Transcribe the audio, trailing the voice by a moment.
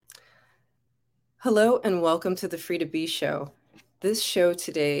Hello and welcome to the Free to Be Show. This show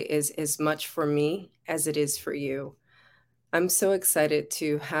today is as much for me as it is for you. I'm so excited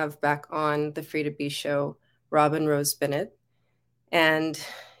to have back on the Free to Be Show Robin Rose Bennett. And,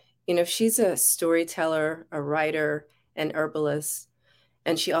 she's a storyteller, a writer, an herbalist,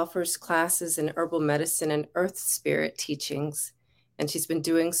 and she offers classes in herbal medicine and earth spirit teachings. And she's been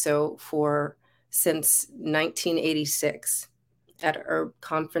doing so since 1986 at herb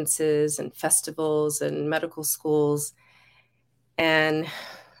conferences and festivals and medical schools. And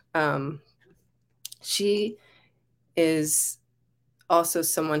she is also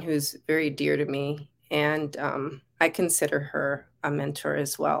someone who's very dear to me. And I consider her a mentor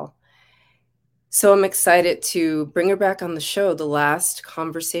as well. So I'm excited to bring her back on the show. The last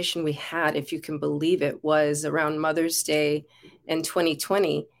conversation we had, if you can believe it, was around Mother's Day in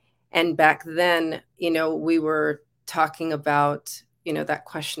 2020. And back then, we were talking about, that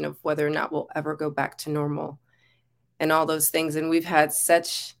question of whether or not we'll ever go back to normal and all those things. And we've had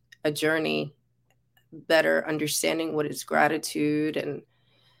such a journey, better understanding what is gratitude and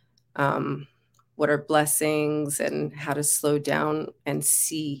what are blessings and how to slow down and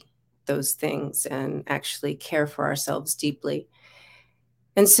see those things and actually care for ourselves deeply.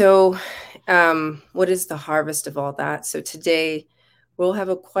 And so, what is the harvest of all that? So today we'll have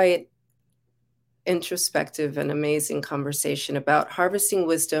a quite introspective and amazing conversation about harvesting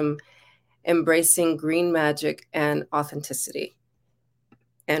wisdom, embracing green magic and authenticity.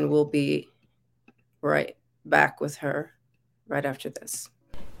 And we'll be right back with her right after this.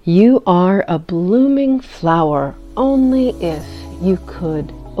 You are a blooming flower only if you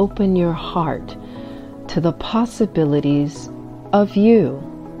could open your heart to the possibilities of you.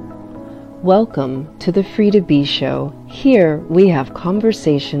 Welcome to the Free to Be Show. Here we have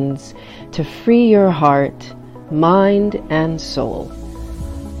conversations to free your heart, mind, and soul.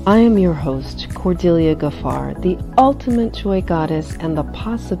 I am your host, Cordelia Gaffar, the ultimate joy goddess and the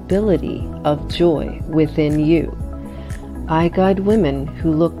possibility of joy within you. I guide women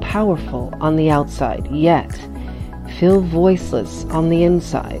who look powerful on the outside, yet feel voiceless on the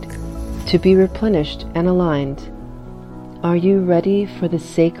inside, to be replenished and aligned. Are you ready for the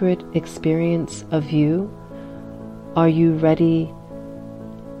sacred experience of you? Are you ready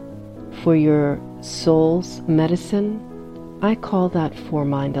for your soul's medicine? I call that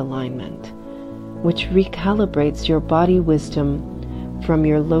four-mind alignment, which recalibrates your body wisdom from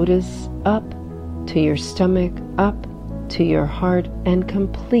your lotus up to your stomach, up to your heart, and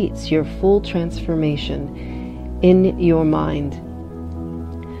completes your full transformation in your mind.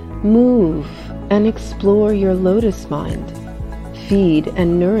 Move and explore your lotus mind. Feed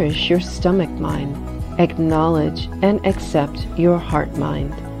and nourish your stomach mind. Acknowledge and accept your heart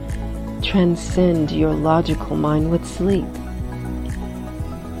mind. Transcend your logical mind with sleep.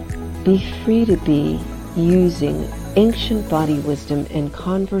 Be free to be using ancient body wisdom in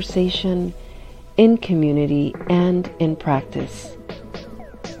conversation, in community, and in practice.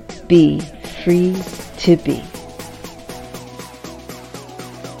 Be free to be.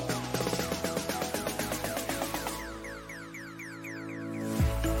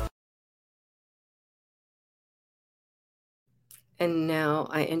 And now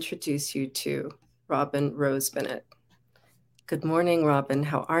I introduce you to Robin Rose Bennett. Good morning, Robin.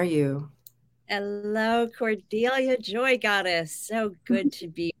 How are you? Hello, Cordelia, Joy Goddess. So good to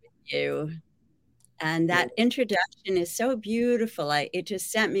be with you. And that introduction is so beautiful. It just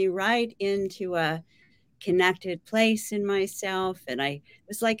sent me right into a connected place in myself. And it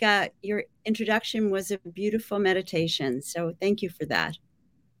was like your introduction was a beautiful meditation. So thank you for that.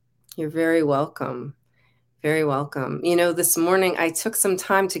 You're very welcome. Very welcome. This morning I took some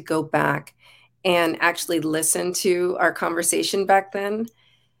time to go back and actually listen to our conversation back then.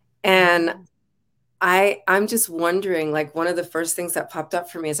 And I'm just wondering, like, one of the first things that popped up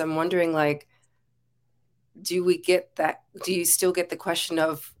for me is I'm wondering, like, do we get that? Do you still get the question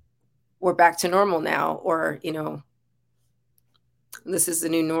of we're back to normal now? Or, this is the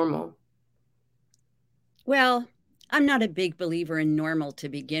new normal? Well, I'm not a big believer in normal to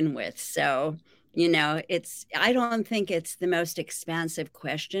begin with. So, I don't think it's the most expansive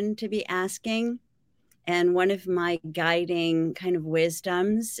question to be asking. And one of my guiding kind of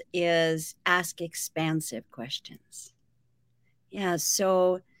wisdoms is ask expansive questions. Yeah.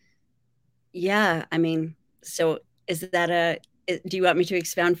 So, so is that do you want me to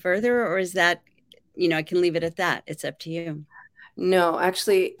expound further, or is that, I can leave it at that. It's up to you. No,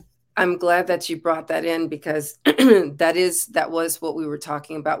 actually, I'm glad that you brought that in because that was what we were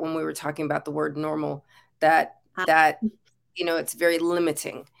talking about when we were talking about the word normal, that it's very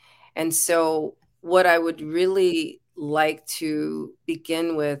limiting. And so what I would really like to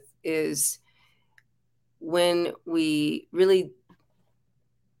begin with is when we really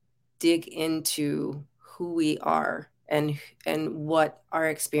dig into who we are and what our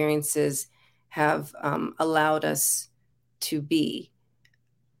experiences have allowed us to be,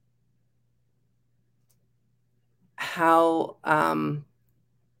 how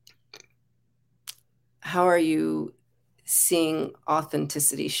are you seeing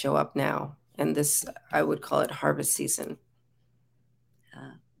authenticity show up now? And this, I would call it harvest season.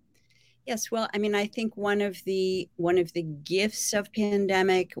 Yes, well, I mean, I think one of the gifts of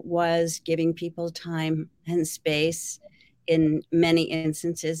pandemic was giving people time and space in many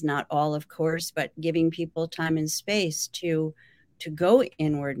instances, not all, of course, but giving people time and space to go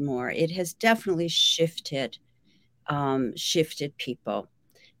inward more. It has definitely shifted people.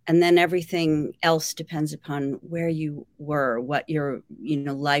 And then everything else depends upon where you were, what your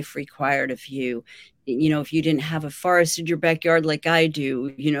life required of you. If you didn't have a forest in your backyard like I do,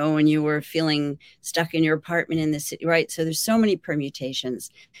 and you were feeling stuck in your apartment in the city, right? So there's so many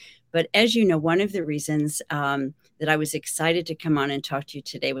permutations. But as you know, one of the reasons that I was excited to come on and talk to you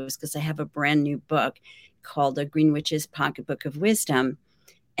today was because I have a brand new book called A Green Witch's Pocketbook of Wisdom.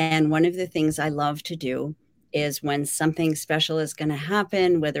 And one of the things I love to do is when something special is going to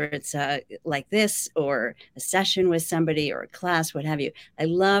happen, whether it's like this or a session with somebody or a class, what have you, I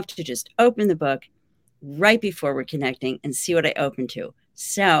love to just open the book right before we're connecting and see what I open to.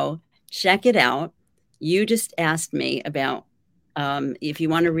 So check it out. You just asked me about, if you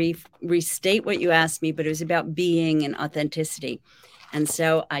want to restate what you asked me, but it was about being and authenticity. And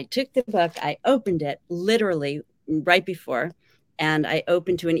so I took the book, I opened it literally right before, and I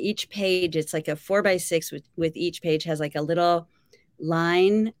opened to, in each page, it's like a 4x6 with each page has like a little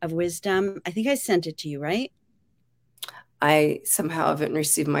line of wisdom. I think I sent it to you, right? I somehow haven't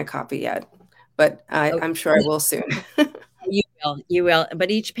received my copy yet, but Okay. I'm sure I will soon. You will. But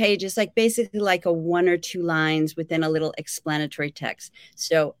each page is like basically like a one or two lines within a little explanatory text.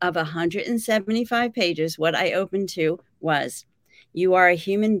 So of 175 pages, what I opened to was, you are a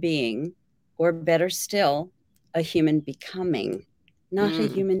human being, or better still, a human becoming, not a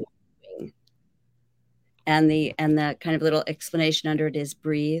Mm, human being. And the kind of little explanation under it is,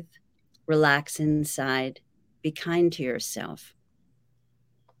 breathe, relax inside, be kind to yourself.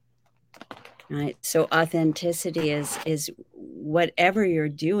 Right. So authenticity is whatever you're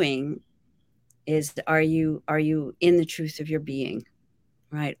doing, is, are you in the truth of your being,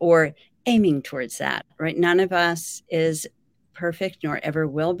 right? Or aiming towards that, right? None of us is perfect nor ever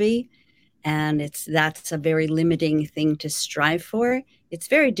will be. And that's a very limiting thing to strive for. It's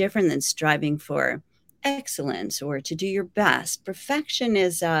very different than striving for excellence or to do your best. Perfection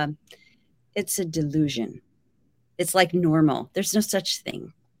is it's a delusion. It's like normal. There's no such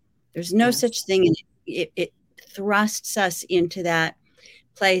thing. There's no yes. such thing. And it thrusts us into that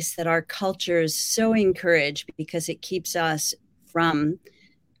place that our cultures so encourage, because it keeps us from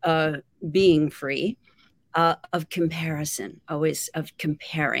uh, being free of comparison, always of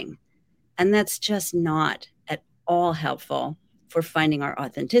comparing. And that's just not at all helpful for finding our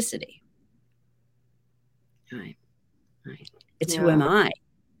authenticity. Right, right. It's, who am Yeah.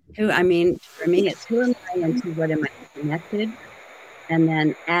 I? I mean, for me, it's, who am I and to what am I connected? And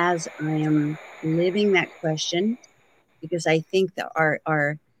then as I am living that question, because I think that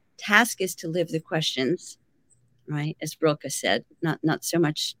our task is to live the questions, right? As Brilka said, not so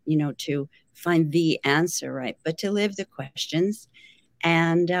much, to find the answer, right? But to live the questions.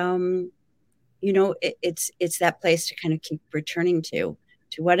 And it's that place to kind of keep returning to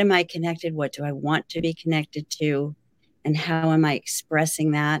what am I connected? What do I want to be connected to? And how am I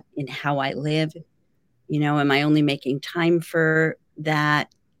expressing that in how I live? Am I only making time for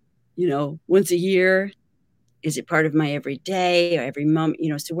that, once a year? Is it part of my everyday or every moment?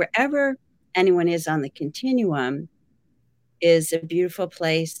 So wherever anyone is on the continuum is a beautiful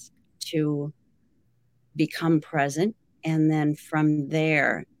place to become present. And then from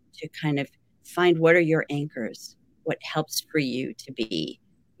there to kind of find, what are your anchors? What helps for you to be,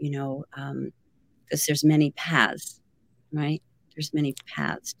 because there's many paths, right? There's many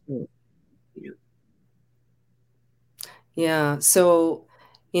paths to, you know, Yeah. So,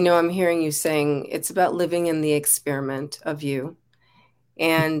 I'm hearing you saying it's about living in the experiment of you.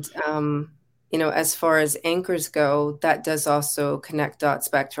 And, as far as anchors go, that does also connect dots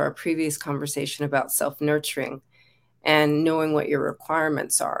back to our previous conversation about self nurturing and knowing what your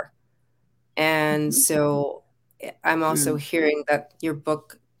requirements are. And Mhm. so I'm also Mm. hearing that your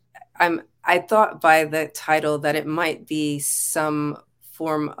book, I thought by the title that it might be some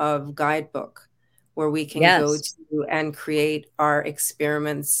form of guidebook where we can go Yes. to and create our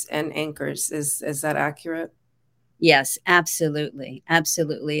experiments and anchors. Is that accurate? Yes, absolutely.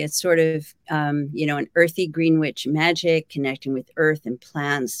 Absolutely. It's sort of, an earthy green witch magic connecting with earth and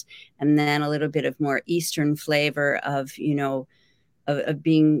plants, and then a little bit of more Eastern flavor of, of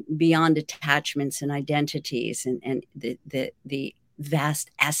being beyond attachments and identities and the vast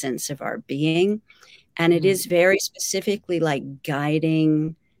essence of our being. And it Mhm. is very specifically like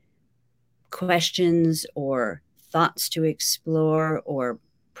guiding questions or thoughts to explore or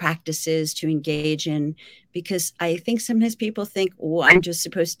practices to engage in, because I think sometimes people think, oh, I'm just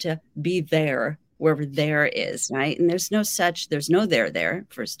supposed to be there wherever there is, right? And there's no there,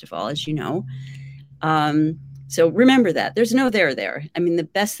 first of all, as you know. um, so remember that there's no there. I mean, the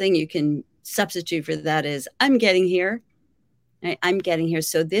best thing you can substitute for that is I'm getting here. I'm getting here.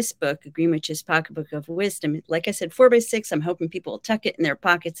 So this book, Greenwich's Pocketbook of Wisdom, like I said, 4 by 6. I'm hoping people will tuck it in their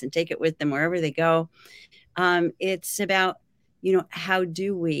pockets and take it with them wherever they go. It's about, how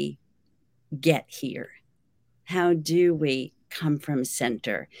do we get here? How do we come from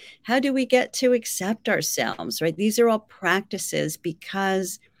center? How do we get to accept ourselves, right? These are all practices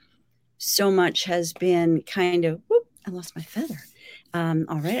because so much has been kind of, whoop, I lost my feather.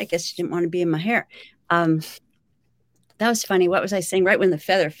 All right, I guess you didn't want to be in my hair. That was funny. What was I saying? Right when the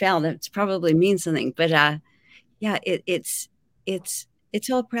feather fell, that probably means something. But yeah, it's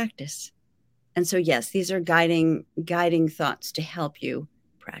all practice. And so yes, these are guiding thoughts to help you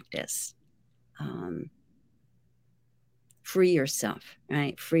practice. Um, Free yourself,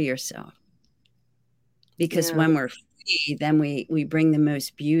 right? Free yourself, because Yeah. when we're free, then we bring the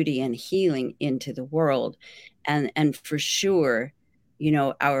most beauty and healing into the world. And for sure,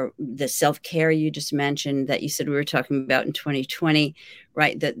 our the self-care you just mentioned, that you said we were talking about in 2020,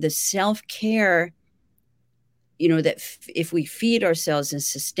 right? The self-care, that if we feed ourselves and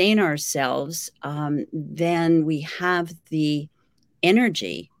sustain ourselves, then we have the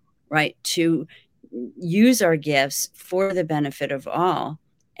energy, right, to use our gifts for the benefit of all.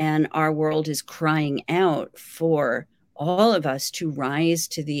 And our world is crying out for all of us to rise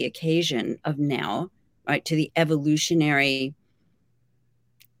to the occasion of now, right, to the evolutionary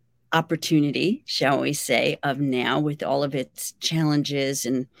opportunity, shall we say, of now, with all of its challenges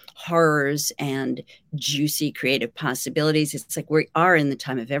and horrors and juicy creative possibilities. It's like we are in the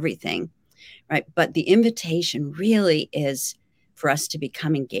time of everything, right? But the invitation really is for us to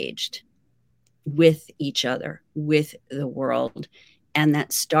become engaged with each other, with the world. And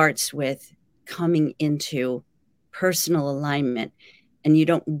that starts with coming into personal alignment. And you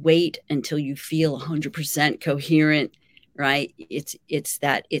don't wait until you feel 100% coherent, right? It's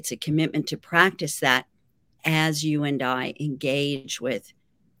a commitment to practice that as you and I engage with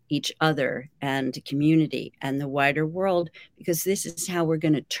each other and community and the wider world, because this is how we're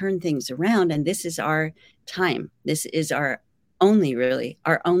going to turn things around. And this is our time. This is our only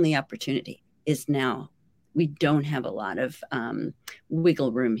opportunity is now. We don't have a lot of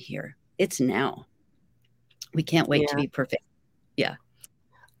wiggle room here. It's now. We can't wait to Yeah. be perfect. Yeah.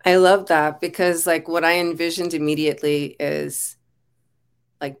 I love that because like what I envisioned immediately is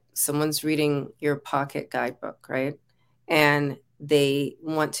like someone's reading your pocket guidebook, right? And they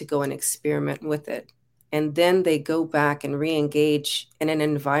want to go and experiment with it. And then they go back and re-engage in an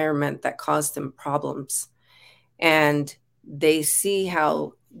environment that caused them problems. And they see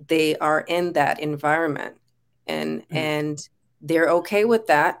how they are in that environment Mm. and they're okay with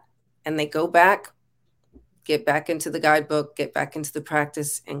that. And they go back, get back into the guidebook, get back into the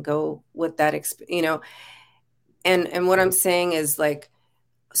practice and go with that, and what I'm saying is like,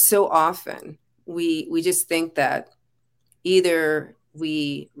 so often we just think that either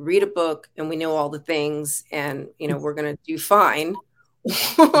we read a book and we know all the things and we're going to do fine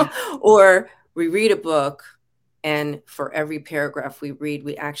Yeah. or we read a book and for every paragraph we read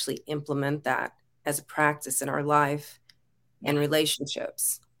we actually implement that as a practice in our life Yeah. and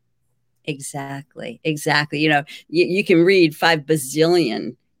relationships. Exactly. Exactly. You can read 5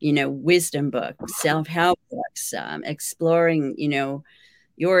 bazillion, wisdom books, self-help books, exploring,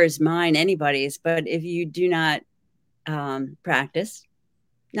 yours, mine, anybody's. But if you do not practice,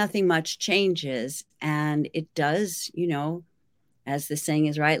 nothing much changes. And it does, as the saying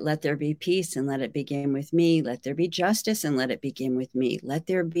is, right, let there be peace and let it begin with me. Let there be justice and let it begin with me. Let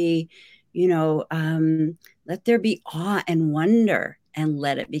there be, you know, let there be awe and wonder and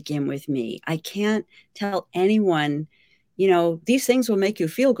let it begin with me. I can't tell anyone, these things will make you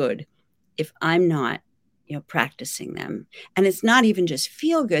feel good if I'm not, practicing them. And it's not even just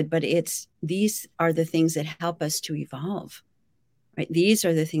feel good, but these are the things that help us to evolve, right? These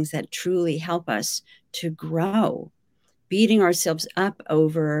are the things that truly help us to grow. Beating ourselves up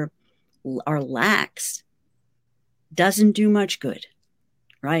over our lacks doesn't do much good,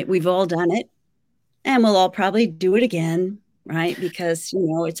 right? We've all done it. And we'll all probably do it again, right? Because,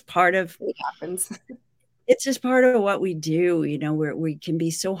 It happens. it's just part of what we do, where we can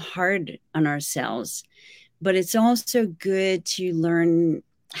be so hard on ourselves. But it's also good to learn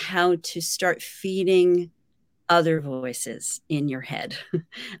how to start feeding other voices in your head,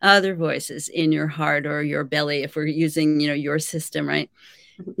 other voices in your heart or your belly, if we're using, your system, right?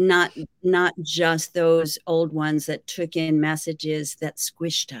 Not not just those old ones that took in messages that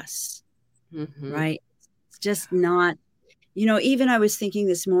squished us, Hmm. right? It's just not, even I was thinking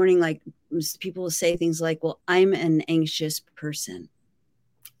this morning, like people will say things like, well, I'm an anxious person.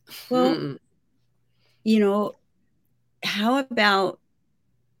 Well, Hmm. you know, how about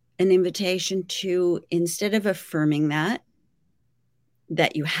an invitation to, instead of affirming that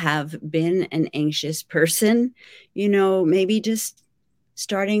you have been an anxious person, maybe just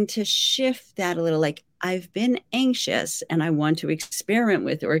starting to shift that a little, like, I've been anxious and I want to experiment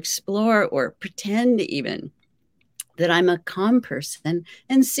with or explore or pretend even that I'm a calm person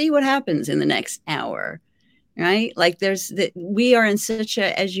and see what happens in the next hour, right? Like there's that we are in such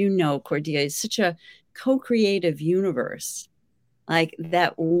a, as you know, Cordelia, it's such a co-creative universe, like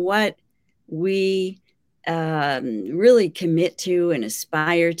that what we really commit to and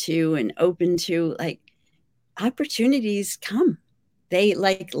aspire to and open to, like opportunities come. They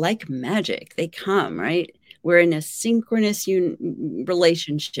like magic, they come, right? We're in a synchronous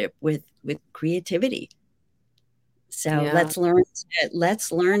relationship with creativity. So Yeah. let's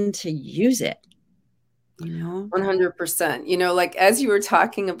learn to use it, you know? 100%. Like as you were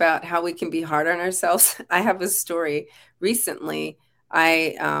talking about how we can be hard on ourselves, I have a story. Recently,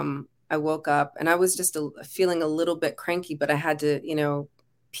 I woke up and I was just feeling a little bit cranky, but I had to,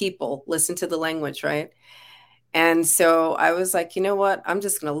 people listen to the language, right? And so I was like, you know what? I'm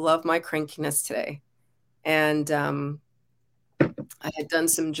just going to love my crankiness today. And I had done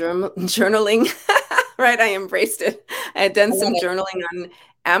some journaling, right? I embraced it. I had done I love some it. journaling on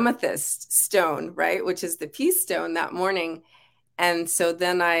amethyst stone, right? Which is the peace stone that morning. And so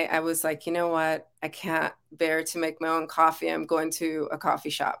then I was like, you know what? I can't bear to make my own coffee. I'm going to a coffee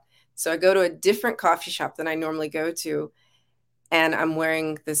shop. So I go to a different coffee shop than I normally go to, and I'm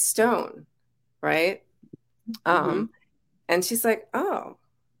wearing this stone, right? Mm-hmm. Um, and she's like, oh,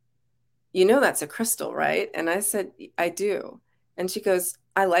 that's a crystal, right? And I said, I do. And she goes,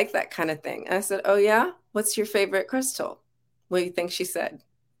 I like that kind of thing. And I said, oh, yeah? What's your favorite crystal? What do you think she said?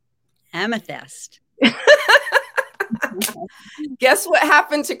 Amethyst. Guess what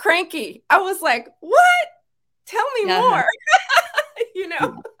happened to Cranky? I was like, what? Tell me Uh-huh. more, you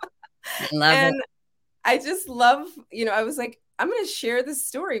know? I love it. And I just love, I was like, I'm going to share this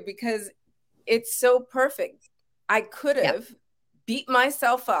story because it's so perfect. I could Yep. have beat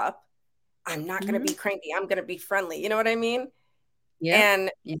myself up. I'm not going to Mm-hmm. be cranky. I'm going to be friendly. You know what I mean? Yep.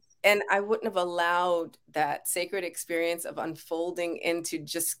 And Yep. and I wouldn't have allowed that sacred experience of unfolding into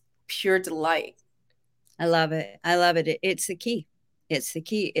just pure delight. I love it. I love it. It's the key. It's the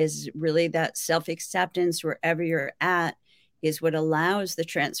key is really that self acceptance wherever you're at is what allows the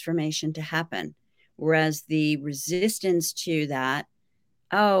transformation to happen. Whereas the resistance to that,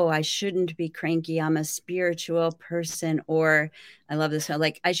 oh, I shouldn't be cranky. I'm a spiritual person. Or I love this.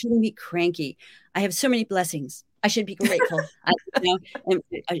 Like, I shouldn't be cranky. I have so many blessings. I should be grateful. And,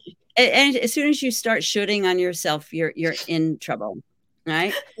 and as soon as you start shooting on yourself, you're in trouble.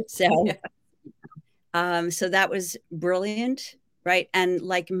 Right. So Yeah. so that was brilliant, right? And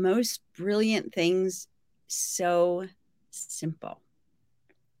like most brilliant things, so simple,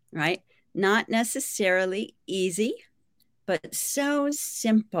 right? Not necessarily easy, but so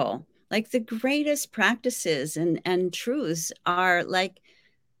simple. Like the greatest practices and truths are like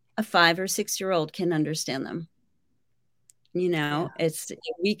a 5 or 6 year old can understand them. Yeah. It's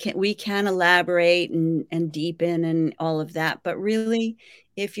we can elaborate and deepen and all of that, but really,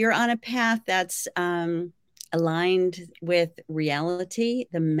 if you're on a path that's aligned with reality,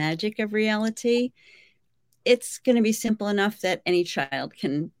 the magic of reality, it's going to be simple enough that any child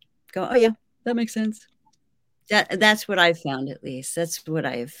can go, oh yeah, that makes sense. That's what I've found, at least. That's what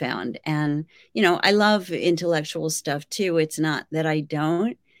I have found. And I love intellectual stuff too. It's not that I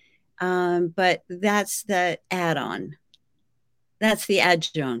don't, but that's the add-on. That's the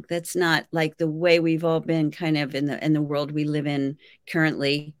adjunct. That's not like the way we've all been kind of in the world we live in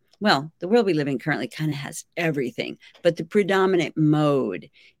currently. Well, the world we live in currently kind of has everything, but the predominant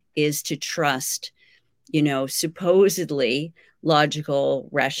mode is to trust, supposedly logical,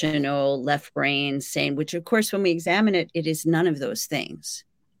 rational, left brain, sane, which of course, when we examine it, it is none of those things,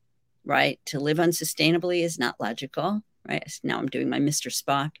 right? To live unsustainably is not logical, right? Now I'm doing my Mr.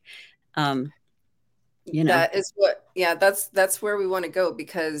 Spock. Um, you know, That is what, yeah, that's where we want to go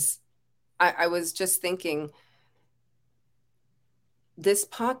because I was just thinking this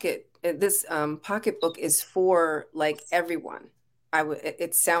pocketbook is for like everyone.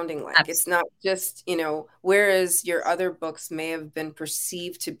 It's sounding like it's Absolutely. not just, whereas your other books may have been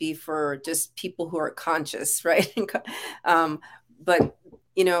perceived to be for just people who are conscious, right? um, but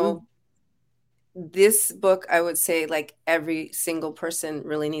you know, this book, I would say, like every single person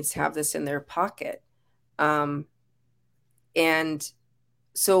really needs to have this in their pocket. Um, and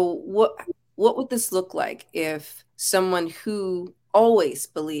so what would this look like if someone who always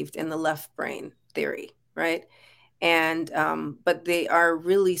believed in the left brain theory, right? And but they are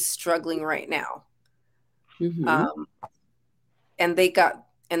really struggling right now. Mm-hmm. Um, and they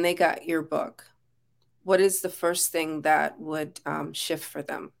got your book. What is the first thing that would shift for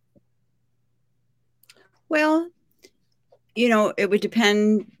them? Well, it would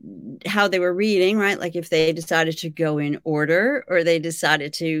depend how they were reading, right? Like if they decided to go in order or they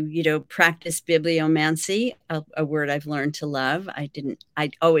decided to, practice bibliomancy, a word I've learned to love. I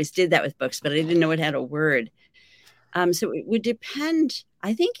always did that with books, but I didn't know it had a word. So it would depend.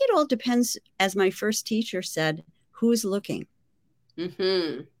 I think it all depends, as my first teacher said, who's looking.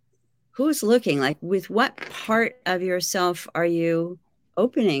 Mm-hmm. Who's looking? Like, with what part of yourself are you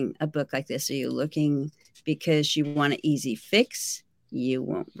opening a book like this? Are you looking because you want an easy fix? You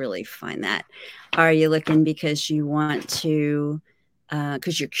won't really find that. Are you looking because you want to,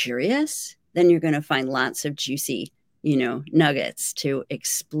 because you're curious? Then you're going to find lots of juicy, nuggets to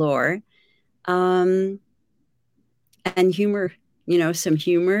explore. Um, and humor, some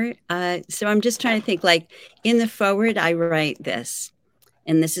humor. So I'm just trying to think, like, in the forward, I write this.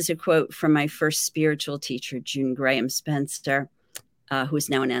 And this is a quote from my first spiritual teacher, June Graham Spencer, who is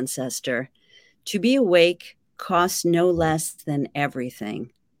now an ancestor. To be awake costs no less than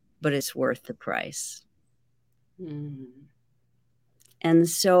everything, but it's worth the price. Mm-hmm. And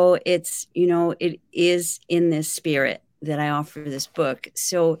so it is in this spirit that I offer this book.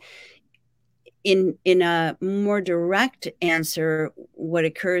 So in a more direct answer, what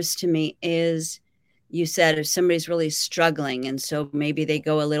occurs to me is, you said, if somebody's really struggling and so maybe they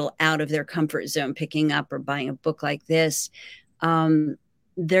go a little out of their comfort zone picking up or buying a book like this,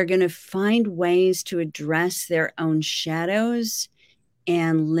 they're going to find ways to address their own shadows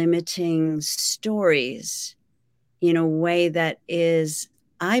and limiting stories in a way that is,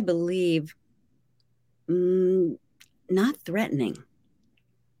 I believe, not threatening,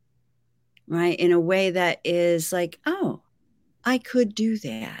 right? In a way that is like, oh, I could do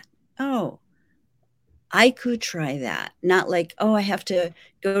that. Oh, I could try that. Not like, oh, I have to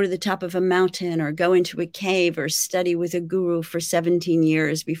go to the top of a mountain or go into a cave or study with a guru for 17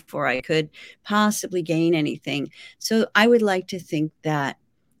 years before I could possibly gain anything. So I would like to think that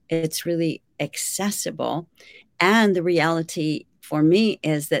it's really accessible. And the reality for me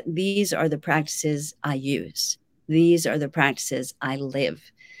is that these are the practices I use, these are the practices I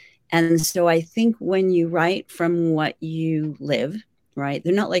live. And so I think when you write from what you live, right,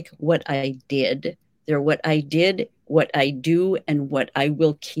 they're not like what I did, they're what I did, what I do, and what I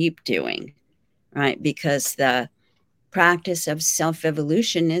will keep doing, right? Because the practice of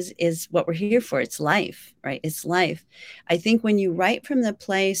self-evolution is what we're here for. It's life, right? It's life. I think when you write from the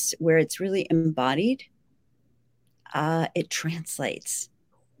place where it's really embodied, it translates.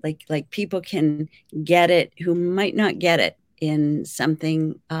 Like people can get it who might not get it in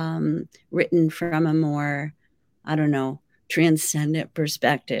something written from a more, I don't know, transcendent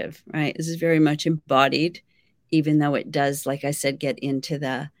perspective, right? This is very much embodied, even though it does, like I said, get into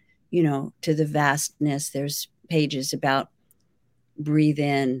the, to the vastness. There's pages about breathe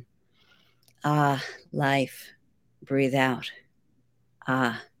in, life, breathe out,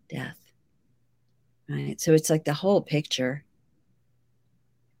 death, right? So it's like the whole picture.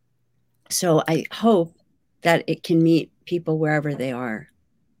 So I hope that it can meet people wherever they are.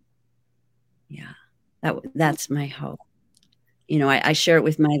 Yeah, that's my hope. I share it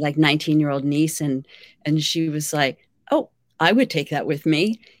with my like 19-year-old niece, and she was like, "Oh, I would take that with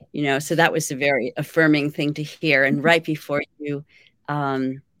me." So that was a very affirming thing to hear. And right before you,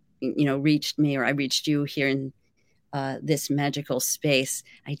 reached me, or I reached you here in this magical space,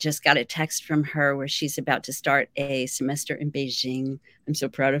 I just got a text from her where she's about to start a semester in Beijing. I'm so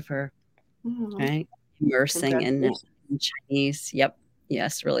proud of her. Oh, Right? Immersing congratulations. in Chinese. Yep.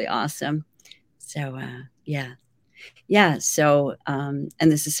 Yes, really awesome. So, yeah. Yeah. So, and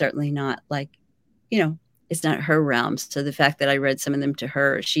this is certainly not like, it's not her realm. So the fact that I read some of them to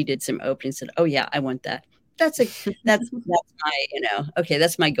her, she did some openings, said, "Oh yeah, I want that." That's my, okay,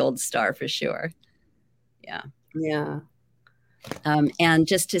 that's my gold star for sure. Yeah. Yeah. And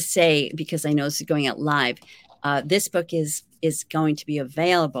just to say, because I know this is going out live, this book is is going to be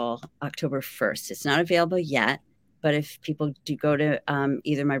available October 1st. It's not available yet, but if people do go to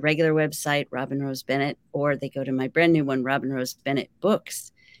either my regular website, Robin Rose Bennett, or they go to my brand new one,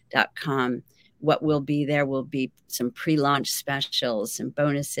 robinrosebennettbooks.com, what will be there will be some pre-launch specials, some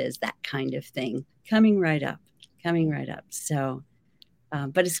bonuses, that kind of thing coming right up. So,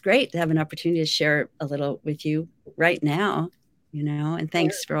 but it's great to have an opportunity to share a little with you right now, and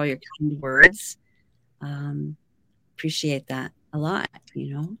thanks for all your kind words. Appreciate that a lot.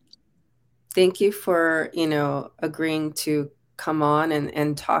 Thank you for, agreeing to come on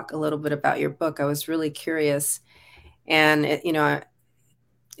and talk a little bit about your book. I was really curious. And,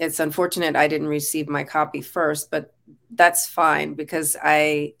 it's unfortunate I didn't receive my copy first, but that's fine because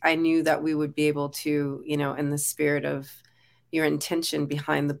I knew that we would be able to, in the spirit of your intention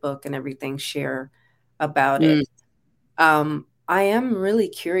behind the book and everything, share about it. I am really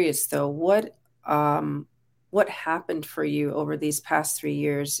curious though, what happened for you over these past 3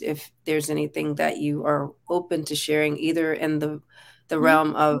 years, if there's anything that you are open to sharing, either in the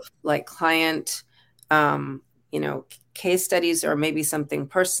realm of like client, case studies, or maybe something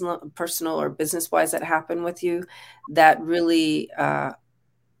personal or business wise that happened with you that really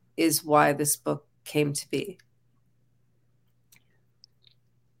is why this book came to be.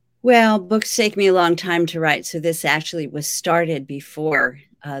 Well, books take me a long time to write. So this actually was started before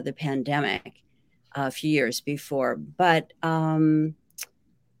the pandemic, a few years before. But well,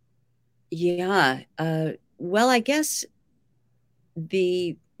 I guess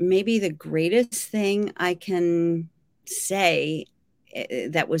maybe the greatest thing I can say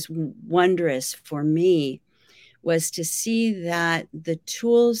that was wondrous for me was to see that the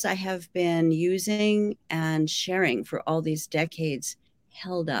tools I have been using and sharing for all these decades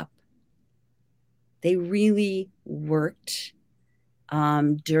held up. They really worked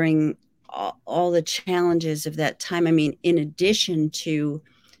during all the challenges of that time. I mean, in addition to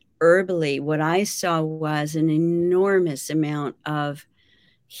herbally, what I saw was an enormous amount of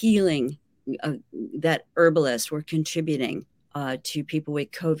healing that herbalists were contributing to people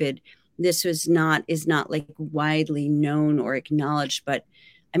with COVID. This is not like widely known or acknowledged, but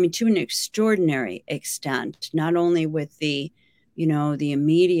I mean, to an extraordinary extent, not only with the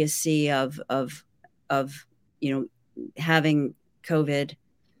immediacy of having COVID,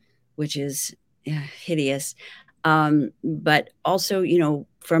 which is hideous, but also,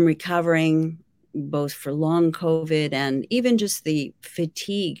 from recovering both for long COVID and even just the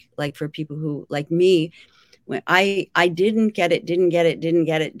fatigue, like for people who, like me, when I didn't get it.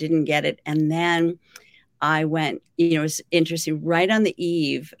 And then I went, it's interesting, right on the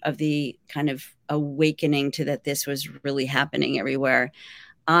eve of the kind of awakening to that this was really happening everywhere.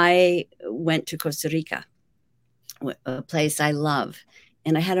 I went to Costa Rica, a place I love.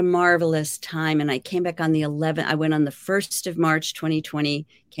 And I had a marvelous time. And I came back on the 11th. I went on the 1st of March, 2020,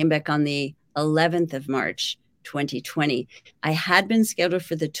 came back on the 11th of March, 2020. I had been scheduled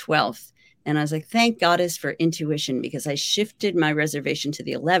for the 12th. And I was like, thank Goddess for intuition, because I shifted my reservation to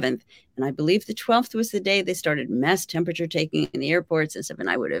the 11th. And I believe the 12th was the day they started mass temperature taking in the airports and stuff. And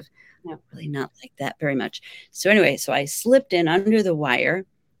I would have really not liked that very much. So anyway, so I slipped in under the wire.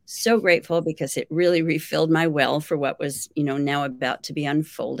 So grateful, because it really refilled my well for what was, now about to be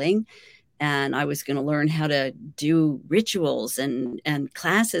unfolding. And I was going to learn how to do rituals and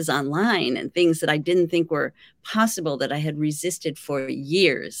classes online and things that I didn't think were possible, that I had resisted for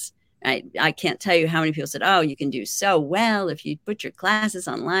years. I can't tell you how many people said, oh, you can do so well if you put your classes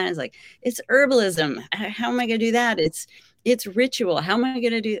online. I was like, it's herbalism. How am I going to do that? It's ritual. How am I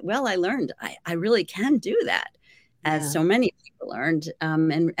going to do it? Well, I learned I really can do that, as so many people learned,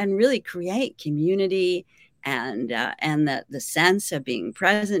 and really create community and the sense of being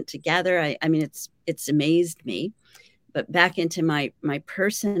present together. I mean, it's amazed me. But back into my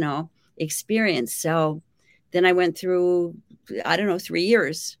personal experience. So then I went through, 3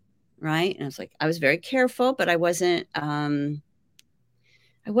 years, right? And I was very careful, but I wasn't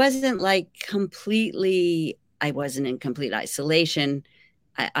like completely, I wasn't in complete isolation.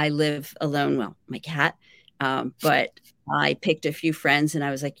 I live alone. Well, my cat. But I picked a few friends and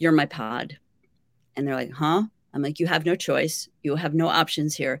I was like, you're my pod. And they're like, huh? I'm like, you have no choice. You have no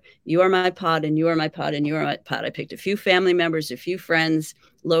options here. You are my pod, and you are my pod, and you are my pod. I picked a few family members, a few friends,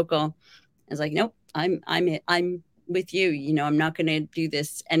 local. I was like, nope, I'm with you. I'm not going to do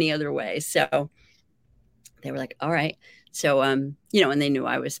this any other way. So they were like, all right. So, and they knew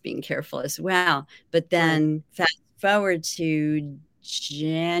I was being careful as well. But then fast forward to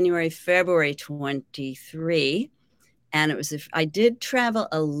January, February 23. And it was, I did travel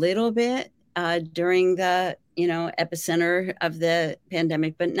a little bit during the, epicenter of the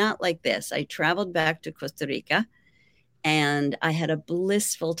pandemic, but not like this. I traveled back to Costa Rica And I had a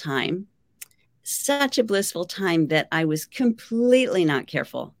blissful time, such a blissful time that I was completely not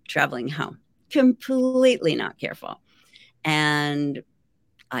careful traveling home, completely not careful. And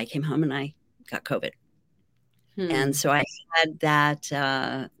I came home and I got COVID. And Hmm. so I had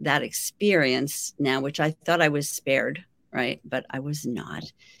that experience now, which I thought I was spared, right? But I was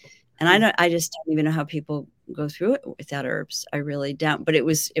not. And Hmm. I just don't even know how people go through it without herbs. I really don't. But it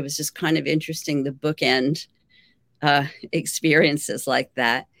was just kind of interesting, the bookend experiences like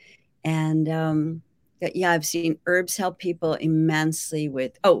that. And yeah, I've seen herbs help people immensely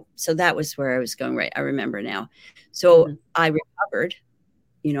with. Oh, so that was where I was going. Right, I remember now. So Hmm. I recovered.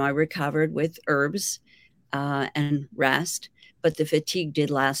 I recovered with herbs and rest, but the fatigue did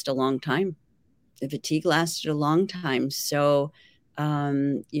last a long time. The fatigue lasted a long time. So,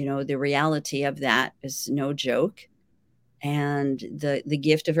 the reality of that is no joke. And the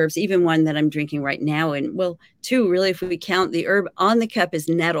gift of herbs, even one that I'm drinking right now, and well, two really, if we count the herb on the cup, is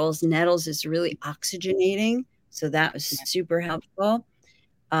nettles. Nettles is really oxygenating, so that was super helpful,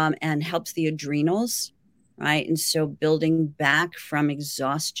 and helps the adrenals, right? And so building back from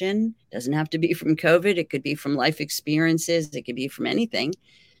exhaustion doesn't have to be from COVID. It could be from life experiences. It could be from anything,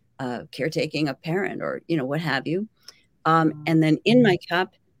 caretaking a parent or, what have you. And then in my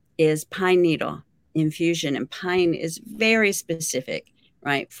cup is pine needle infusion. And pine is very specific,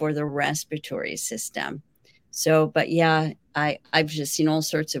 right, for the respiratory system. So, but yeah, I've just seen all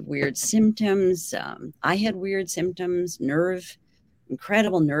sorts of weird symptoms. I had weird symptoms,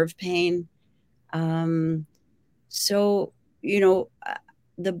 incredible nerve pain. Um, so, you know, uh,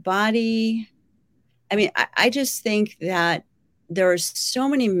 the body, I mean, I just think that there are so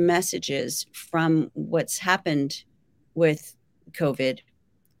many messages from what's happened with COVID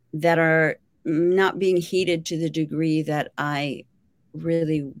that are not being heeded to the degree that I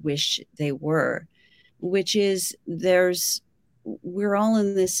really wish they were, which is we're all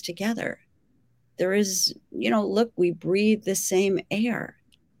in this together. There is, look, we breathe the same air.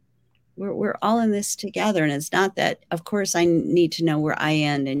 We're all in this together. And it's not that, of course, I need to know where I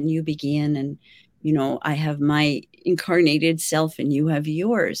end and you begin. And, I have my incarnated self and you have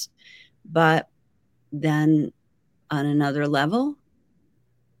yours. But then on another level,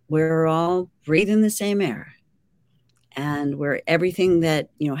 we're all breathing the same air, and where everything that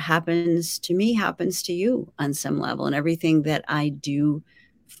happens to me happens to you on some level, and everything that I do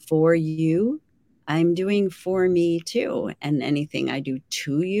for you, I'm doing for me too, and anything I do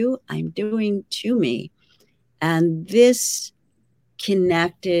to you, I'm doing to me. And this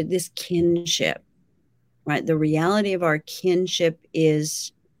kinship, right, the reality of our kinship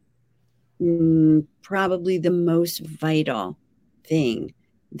is probably the most vital thing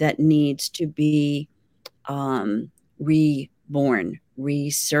that needs to be reborn,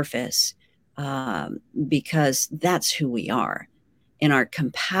 resurface, because that's who we are. In our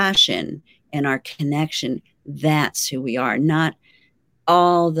compassion and our connection, that's who we are, not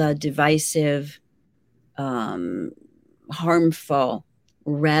all the divisive, um, harmful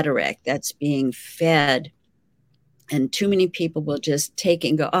rhetoric that's being fed. And too many people will just take it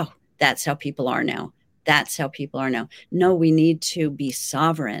and go, oh, that's how people are now. That's how people are now. No, we need to be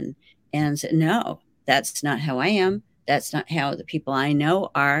sovereign and say, no, that's not how I am. That's not how the people I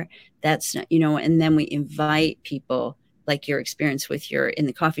know are. That's not, and then we invite people, like your experience with your in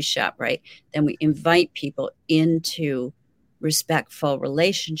the coffee shop, right? Then we invite people into respectful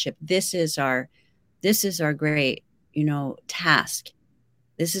relationship. This is our great, task.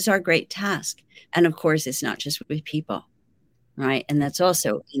 This is our great task. And of course, it's not just with people, right? And that's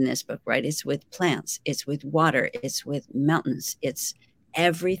also in this book, right? It's with plants, it's with water, it's with mountains. It's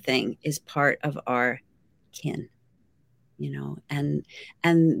everything is part of our kin, and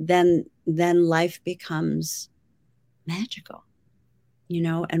then life becomes magical,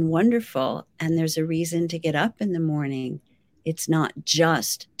 and wonderful. And there's a reason to get up in the morning. It's not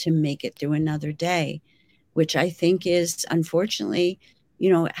just to make it through another day, which I think is unfortunately,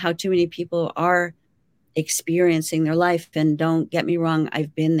 how too many people are experiencing their life. And don't get me wrong,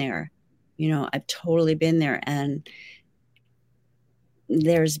 I've been there. I've totally been there. And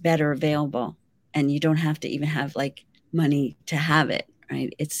there's better available. And you don't have to even have like money to have it,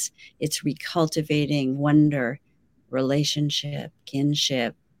 right? It's recultivating wonder, relationship,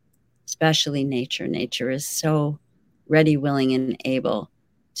 kinship, especially nature. Nature is so ready, willing, and able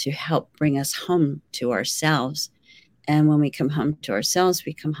to help bring us home to ourselves. And when we come home to ourselves,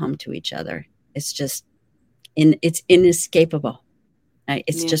 we come home to each other. It's inescapable. Right?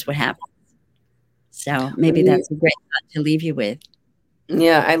 It's Yeah. just what happens. So When maybe you that's a great thought to leave you with.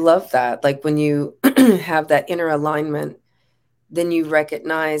 Yeah, I love that. Like when you have that inner alignment, then you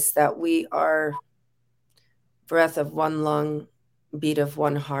recognize that we are breath of one lung, beat of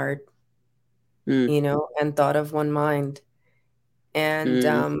one heart, Mm, and thought of one mind. And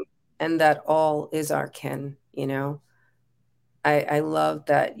mm. and that all is our kin. I love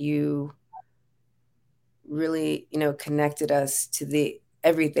that you really, connected us to the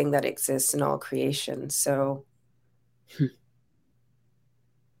everything that exists in all creation. So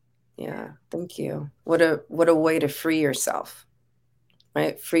yeah, thank you. What a way to free yourself,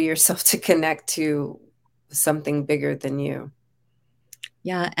 right? Free yourself to connect to something bigger than you.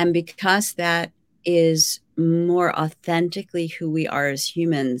 Yeah, and because that is more authentically who we are as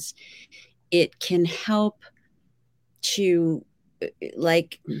humans, it can help to,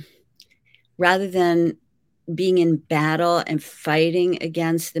 like, rather than being in battle and fighting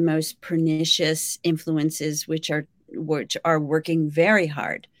against the most pernicious influences, which are working very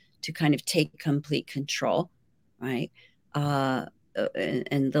hard to kind of take complete control, right?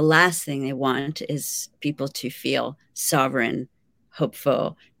 And the last thing they want is people to feel sovereign,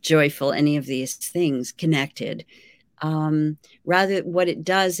 hopeful, joyful, any of these things connected. Rather, what it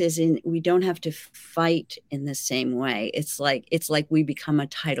does is we don't have to fight in the same way. It's like we become a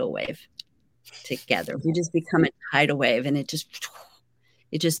tidal wave together. We just become a tidal wave, and it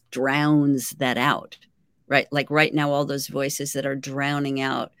just drowns that out, right? Like right now, all those voices that are drowning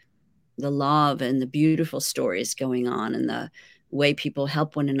out the love and the beautiful stories going on, and the way people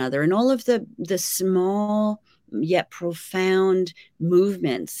help one another, and all of the small yet profound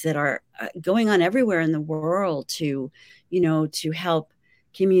movements that are going on everywhere in the world to help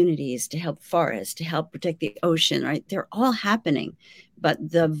communities, to help forests, to help protect the ocean, right? They're all happening, but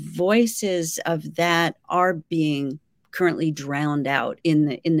the voices of that are being currently drowned out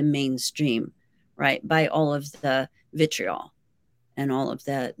in the mainstream, right, by all of the vitriol and all of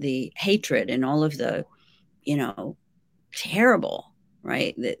the hatred and all of the terrible,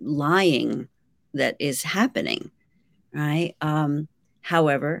 right, the lying that is happening, right.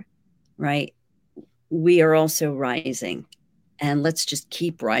 However, right, we are also rising, and let's just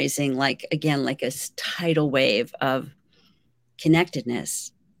keep rising, like, again, like a tidal wave of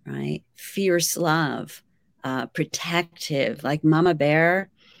connectedness, right, fierce love, protective, like mama bear,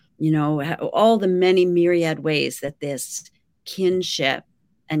 all the many myriad ways that this kinship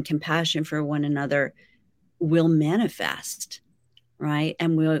and compassion for one another will manifest, right?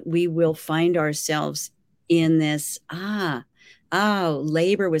 And we will find ourselves in this,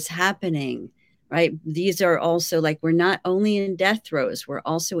 labor was happening, right? These are also, like, we're not only in death throes, we're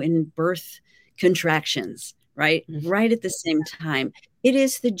also in birth contractions, right? Mhm. Right at the same time. It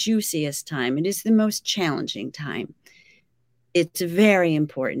is the juiciest time. It is the most challenging time. It's very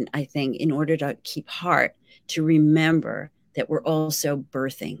important, I think, in order to keep heart, to remember that we're also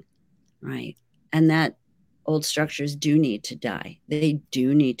birthing, right? And that old structures do need to die. They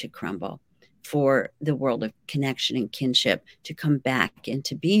do need to crumble for the world of connection and kinship to come back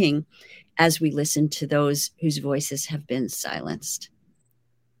into being, as we listen to those whose voices have been silenced,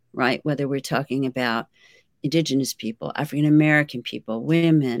 right? Whether we're talking about Indigenous people, African American people,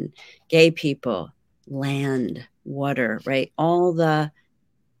 women, gay people, land, water, right? All the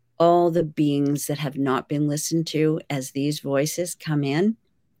beings that have not been listened to, as these voices come in,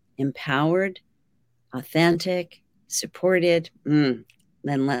 empowered, authentic, supported,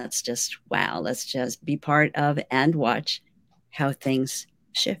 then let's just be part of and watch how things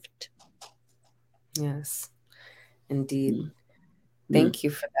shift. Yes, indeed. Mm, mm, Thank you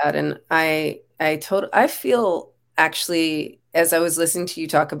for that. And I feel actually, as I was listening to you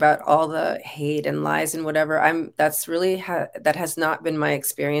talk about all the hate and lies and whatever, that's really that has not been my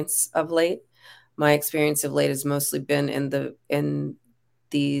experience of late. My experience of late has mostly been in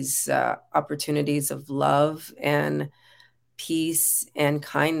these opportunities of love and peace and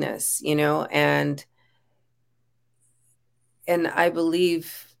kindness, and I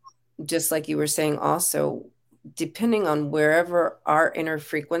believe, just like you were saying also, depending on wherever our inner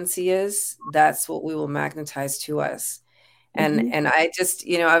frequency is, that's what we will magnetize to us. And mhm. and I just,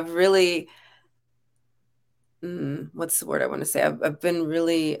 I've really, what's the word I want to say? I've been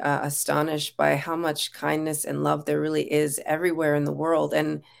really astonished by how much kindness and love there really is everywhere in the world.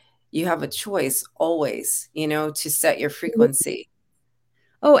 And you have a choice always, to set your frequency.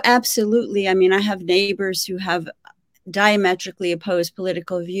 Oh, absolutely. I mean, I have neighbors who have diametrically opposed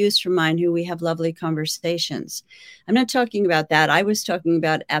political views from mine, who we have lovely conversations. I'm not talking about that. I was talking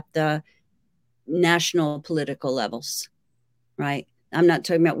about at the national political levels, right? I'm not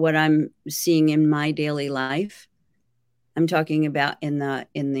talking about what I'm seeing in my daily life. I'm talking about in the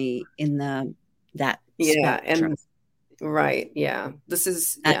that Yeah. spectrum. And right. Yeah. And This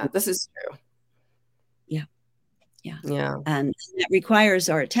is true. yeah, yeah. Yeah. And that requires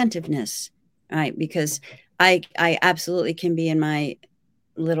our attentiveness, right? Because I absolutely can be in my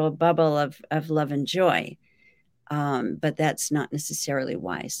little bubble of love and joy. But that's not necessarily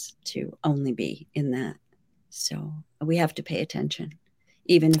wise to only be in that. So we have to pay attention,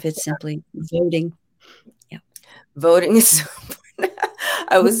 even if it's simply voting. Yeah. Voting is so important.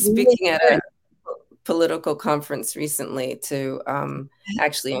 I was speaking at a political conference recently to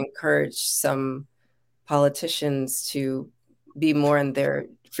actually encourage some politicians to be more in their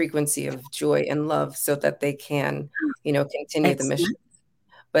frequency of joy and love so that they can, continue the mission. Excellent.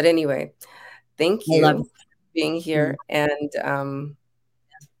 But anyway, thank I love you for being here. And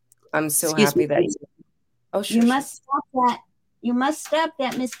I'm so Excuse happy me, that please. Oh, sure. You sure. must stop that. You must stop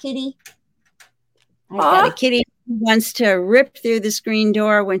that, Miss Kitty. I've got a kitty who wants to rip through the screen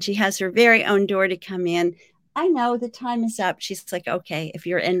door when she has her very own door to come in. I know the time is up. She's like, okay, if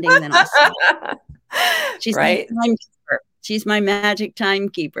you're ending, then I'll stop. She's right. my timekeeper. She's my magic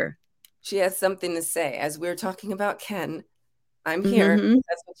timekeeper. She has something to say. As we're talking about Ken, I'm here.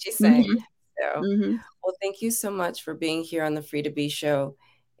 That's what she's saying. So, well, thank you so much for being here on the Free to Be show.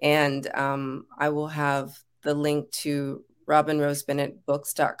 And I will have the link to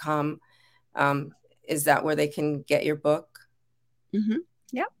robinrosebennettbooks.com. Is that where they can get your book?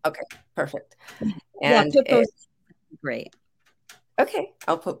 Yeah. Okay, perfect. And yeah, great. Okay,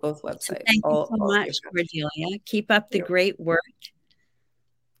 I'll put both websites. So thank you so much, Cordelia. Keep up the great work.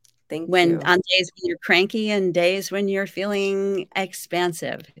 Thank you. On days when you're cranky and days when you're feeling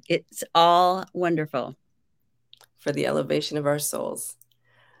expansive. It's all wonderful. For the elevation of our souls.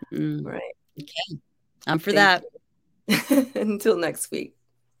 Right. Okay. I'm for that. Until next week.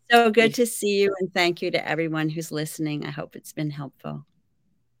 So good to see you, and thank you to everyone who's listening. I hope it's been helpful.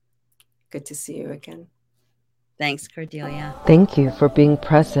 Good to see you again. Thanks, Cordelia. Thank you for being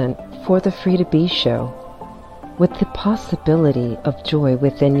present for the Free to Be show, with the possibility of joy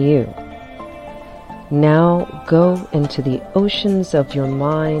within you. Now go into the oceans of your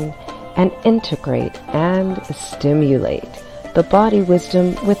mind and integrate and stimulate the body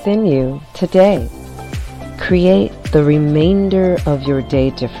wisdom within you today. Create the remainder of your day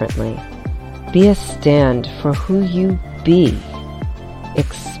differently. Be a stand for who you be.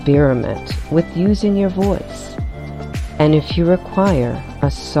 Experiment with using your voice. And if you require a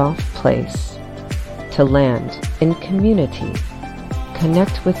soft place to land in community,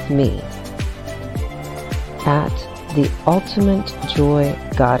 connect with me at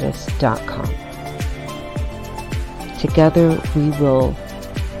theultimatejoygoddess.com. Together we will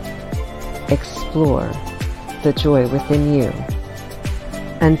explore the joy within you.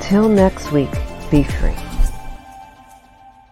 Until next week, be free.